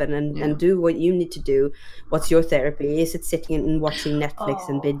it happen, and do what you need to do. What's your therapy? Is it sitting and watching Netflix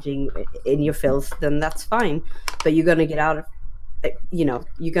and binging in your filth? Then that's fine, but you're gonna get out of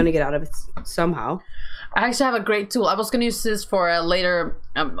it somehow. I actually have a great tool. I was gonna use this for later.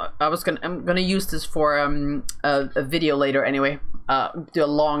 I'm gonna use this for a video later anyway. Do a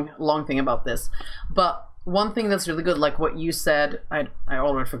long thing about this, but one thing that's really good, like what you said, I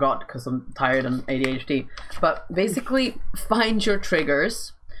already forgot because I'm tired and ADHD, but basically find your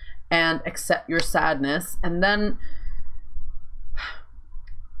triggers and accept your sadness, and then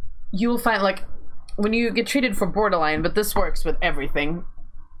you'll find, like, when you get treated for borderline, but this works with everything,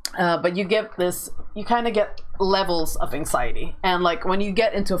 but you kind of get levels of anxiety, and, like, when you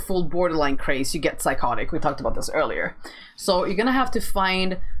get into a full borderline craze, you get psychotic. We talked about this earlier. So you're gonna have to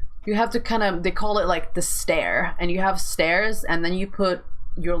find, you have to kind of, they call it like the stair, and you have stairs, and then you put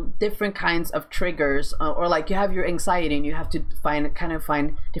your different kinds of triggers, or like you have your anxiety, and you have to find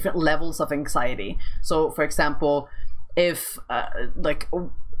different levels of anxiety. So for example, if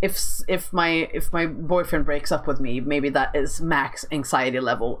my boyfriend breaks up with me, maybe that is max anxiety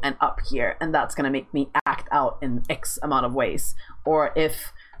level and up here, and that's gonna make me act out in X amount of ways. Or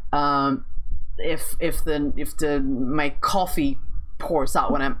if my coffee pours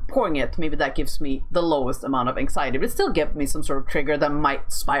out when I'm pouring it, maybe that gives me the lowest amount of anxiety, but it still gives me some sort of trigger that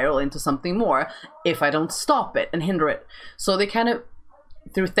might spiral into something more if I don't stop it and hinder it. So they kind of,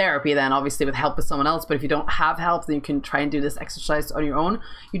 through therapy then, obviously with help with someone else, but if you don't have help, then you can try and do this exercise on your own.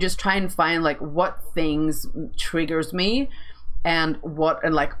 You just try and find, like, what things triggers me,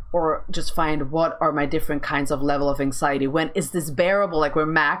 or just find what are my different kinds of level of anxiety. When is this bearable? Like, where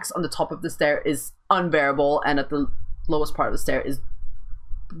max on the top of the stair is unbearable, and at the lowest part of the stair is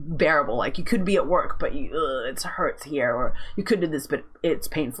bearable. Like, you could be at work, but it hurts here, or you could do this, but it's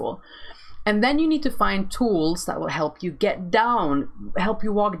painful. And then you need to find tools that will help you help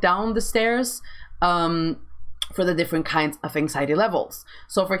you walk down the stairs, for the different kinds of anxiety levels.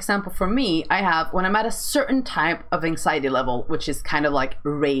 So for example, for me, when I'm at a certain type of anxiety level, which is kind of like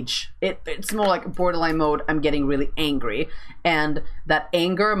rage, it's more like borderline mode, I'm getting really angry, and that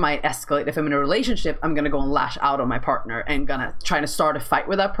anger might escalate. If I'm in a relationship, I'm gonna go and lash out on my partner and gonna try to start a fight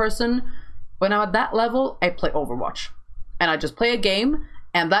with that person. When I'm at that level, I play Overwatch, and I just play a game.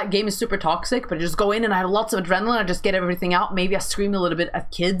 And that game is super toxic, but I just go in and I have lots of adrenaline. I just get everything out. Maybe I scream a little bit at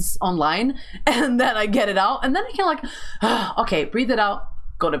kids online, and then I get it out. And then I can like, okay, breathe it out,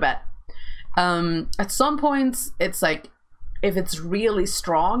 go to bed. At some points, it's like, if it's really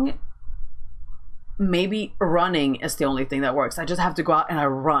strong, maybe running is the only thing that works. I just have to go out and I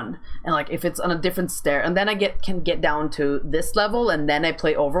run. And like, if it's on a different stair, and then I can get down to this level, and then I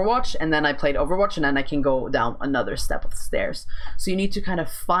play Overwatch, and then I played Overwatch, and then I can go down another step of the stairs. So you need to kind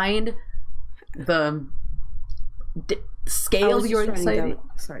of find the scale your anxiety.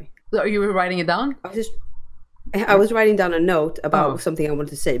 Sorry. Are you writing it down? I was writing down a note about something I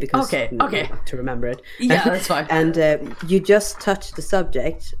wanted to say, because okay. to remember it. Yeah, that's fine. And you just touched the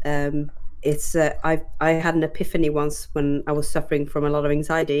subject. It's I had an epiphany once when I was suffering from a lot of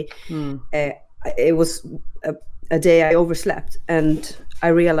anxiety. It was a day I overslept, and I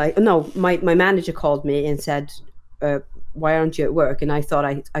realized, my manager called me and said, why aren't you at work? And I thought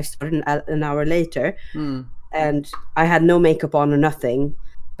I started an hour later, and I had no makeup on or nothing,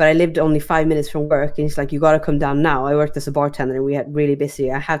 but I lived only 5 minutes from work, and he's like, you got to come down now. I worked as a bartender, and we had really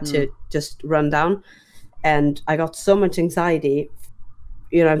busy. I had to just run down, and I got so much anxiety.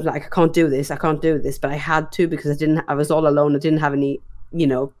 I was like, I can't do this, but I had to, because I was all alone. I didn't have any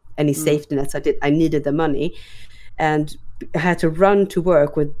safety nets. I needed the money, and I had to run to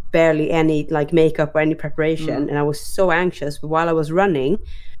work with barely any like makeup or any preparation. And I was so anxious, but while I was running,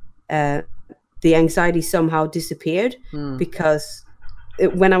 the anxiety somehow disappeared, because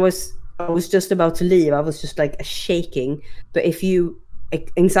when I was just about to leave, I was just like shaking. But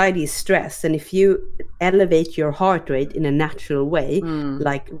anxiety is stress, and if you elevate your heart rate in a natural way,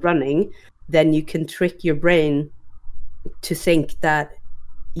 like running, then you can trick your brain to think that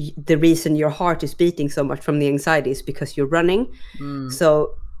the reason your heart is beating so much from the anxiety is because you're running.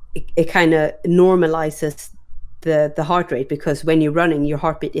 So it kind of normalizes the heart rate, because when you're running, your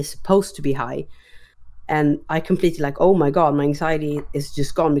heartbeat is supposed to be high. And I completely like, oh my god, my anxiety is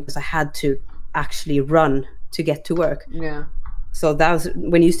just gone, because I had to actually run to get to work. Yeah. So that was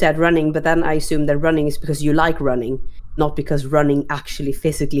when you said running, but then I assumed that running is because you like running, not because running actually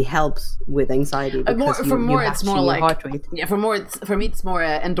physically helps with anxiety. For me, it's more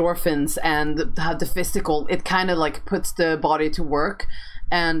endorphins, and the physical. It kind of like puts the body to work.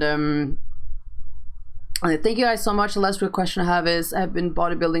 And thank you guys so much. The last real question I have is, I've been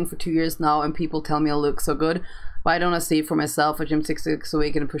bodybuilding for 2 years now, and people tell me I look so good. Why don't I see it for myself? I gym 6 days a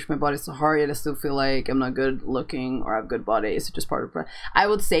week and push my body so hard, yet I still feel like I'm not good looking or have good body. Is it just part of it? I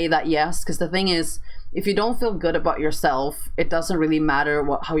would say that yes, because the thing is, if you don't feel good about yourself, it doesn't really matter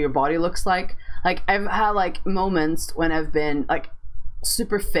how your body looks like. Like, I've had like moments when I've been like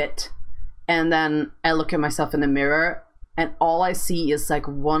super fit, and then I look at myself in the mirror, and all I see is like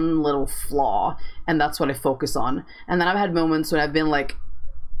one little flaw, and that's what I focus on. And then I've had moments when I've been like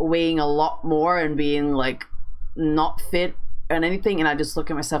weighing a lot more and being like not fit and anything, and I just look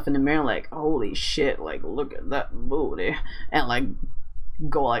at myself in the mirror like, holy shit, like look at that booty, and like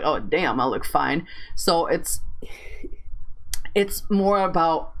go like, oh damn, I look fine. So it's more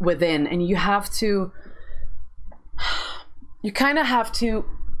about within, and you kind of have to,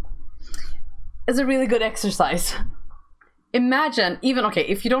 it's a really good exercise. Imagine, even, okay,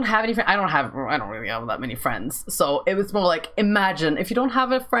 if you don't have any friends, I don't really have that many friends, so it was more like, imagine, if you don't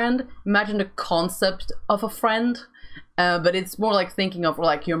have a friend, imagine the concept of a friend, but it's more like thinking of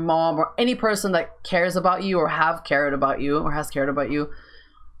like your mom or any person that cares about you or has cared about you.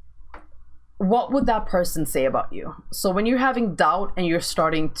 What would that person say about you? So when you're having doubt and you're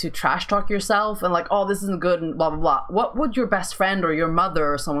starting to trash talk yourself and like, oh, this isn't good and blah, blah, blah, what would your best friend or your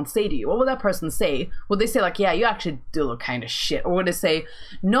mother or someone say to you? What would that person say? Would they say like, yeah, you actually do look kind of shit? Or would they say,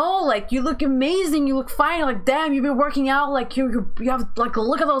 no, like, you look amazing, you look fine, like, damn, you've been working out, like, you have, like,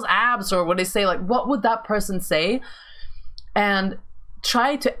 look at those abs? Or would they say, like, what would that person say? And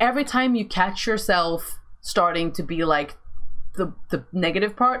try to, every time you catch yourself starting to be like the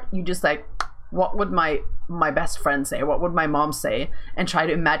negative part, you just like, what would my best friend say? What would my mom say? And try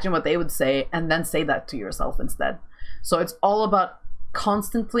to imagine what they would say, and then say that to yourself instead. So it's all about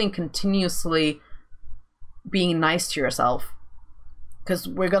constantly and continuously being nice to yourself. because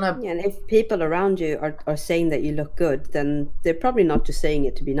we're gonna. Yeah, and if people around you are saying that you look good, then they're probably not just saying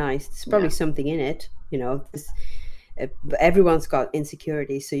it to be nice. There's probably something in it, you know. Everyone's got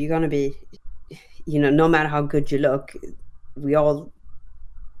insecurities, so you're gonna be, you know, no matter how good you look, we all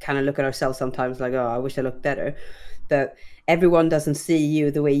kind of look at ourselves sometimes like, oh, I wish I looked better. But everyone doesn't see you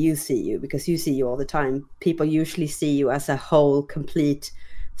the way you see you, because you see you all the time. People usually see you as a whole, complete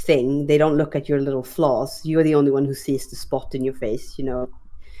thing. They don't look at your little flaws. You're the only one who sees the spot in your face, you know.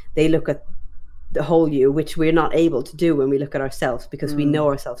 They look at the whole you, which we're not able to do when we look at ourselves, because we know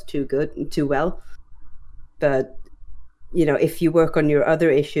ourselves too good and too well. But, you know, if you work on your other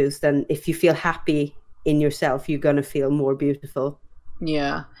issues, then if you feel happy in yourself, you're going to feel more beautiful.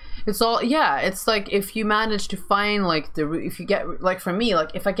 Yeah, it's all, yeah, it's like if you manage to find like if you get, like for me, like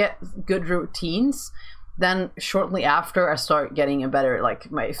if I get good routines, then shortly after I start getting a better, like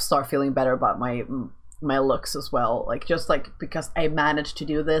start feeling better about my looks as well. Like just like because I managed to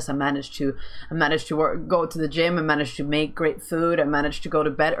do this, I managed to go to the gym, I managed to make great food, I managed to go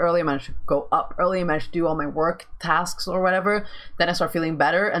to bed early, I managed to go up early, I managed to do all my work tasks or whatever, then I start feeling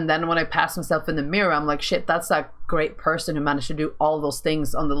better. And then when I pass myself in the mirror, I'm like, shit, that's that great person who managed to do all those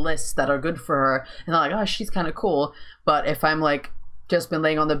things on the list that are good for her, and I'm like, oh, she's kind of cool. But if I'm like just been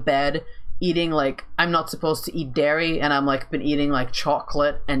laying on the bed eating, like, I'm not supposed to eat dairy, and I'm like been eating like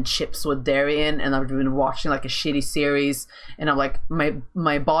chocolate and chips with dairy in, and I've been watching like a shitty series, and I'm like,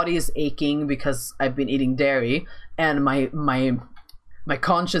 my body is aching because I've been eating dairy, and my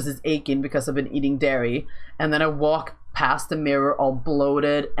conscience is aching because I've been eating dairy, and then I walk past the mirror all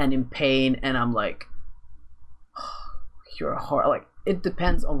bloated and in pain, and I'm like, oh, you're a horror. Like, it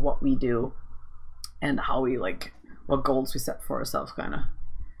depends on what we do and how we, like, what goals we set for ourselves, kind of.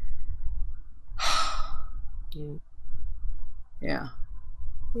 Yeah.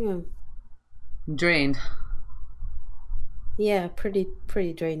 Drained. Yeah, pretty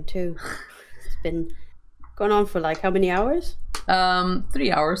drained too. It's been going on for like how many hours?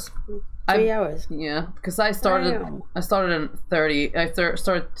 3 hours. 3 hours. Yeah, because I started at 30.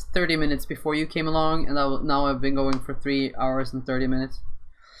 Started 30 minutes before you came along, and now I've been going for 3 hours and 30 minutes.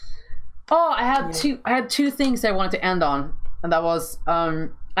 Oh, I had two things I wanted to end on, and that was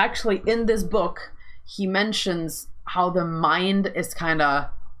actually in this book he mentions how the mind is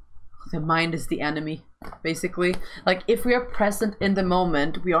the enemy, basically. Like, if we are present in the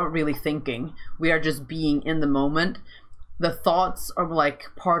moment, we aren't really thinking, we are just being in the moment. The thoughts are like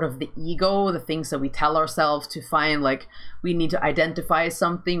part of the ego, the things that we tell ourselves to find, like, we need to identify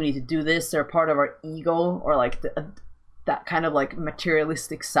something, we need to do this, they're part of our ego, or like that kind of like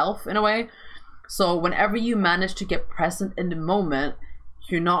materialistic self in a way. So whenever you manage to get present in the moment,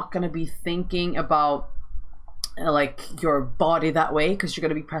 you're not going to be thinking about like your body that way, because you're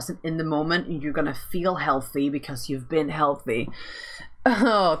going to be present in the moment, and you're going to feel healthy because you've been healthy.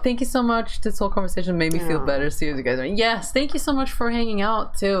 Oh, thank you so much. This whole conversation made me feel better. See you guys. Yes, thank you so much for hanging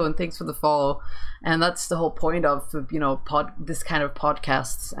out too, and thanks for the follow. And that's the whole point of, you know, this kind of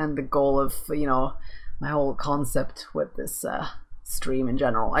podcasts, and the goal of, you know, my whole concept with this stream in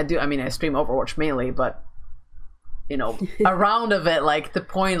general. I stream Overwatch mainly, but, you know, a round of it, like the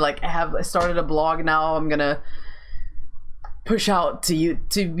point, like I started a blog now. I'm gonna push out to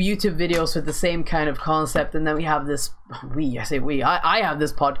YouTube videos with the same kind of concept, and then we have this I have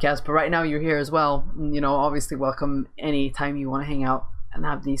this podcast, but right now you're here as well. You know, obviously welcome anytime you want to hang out and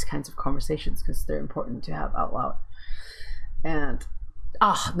have these kinds of conversations, because they're important to have out loud. And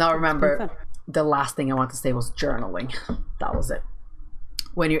now remember, the last thing I want to say was journaling. That was it.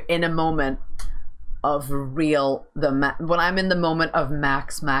 When you're in a moment of when I'm in the moment of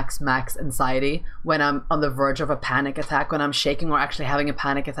max anxiety, when I'm on the verge of a panic attack, when I'm shaking or actually having a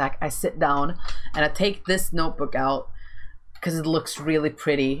panic attack, I sit down and I take this notebook out, because it looks really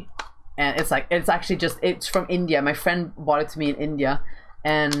pretty, and it's from India. My friend bought it to me in India,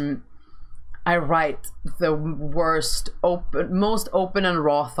 and I write the most open and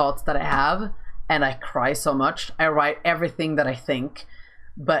raw thoughts that I have, and I cry so much. I write everything that I think,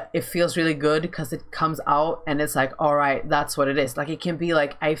 but it feels really good because it comes out, and it's like, all right, that's what it is. Like, it can be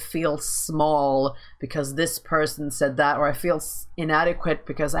like, I feel small because this person said that, or I feel inadequate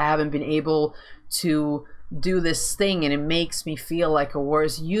because I haven't been able to do this thing, and it makes me feel like a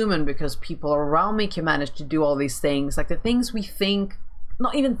worse human because people around me can manage to do all these things. Like, the things we think,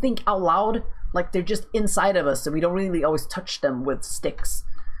 not even think out loud, like they're just inside of us, so we don't really always touch them with sticks.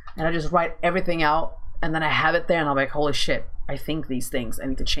 And I just write everything out, and then I have it there, and I'm like, holy shit, I think these things, I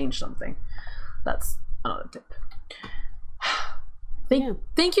need to change something. That's another tip.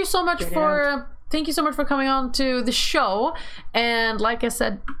 Thank you so much for coming on to the show. And like I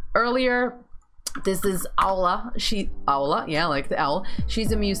said earlier, This is Aula. Aula, yeah, like the owl.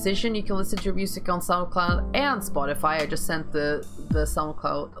 She's a musician. You can listen to her music on SoundCloud and Spotify. I just sent the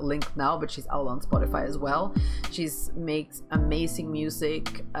SoundCloud link now, but she's Aula on Spotify as well. She's makes amazing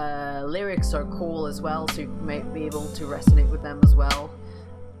music. Lyrics are cool as well, so you may be able to resonate with them as well.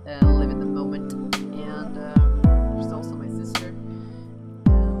 Live in the moment.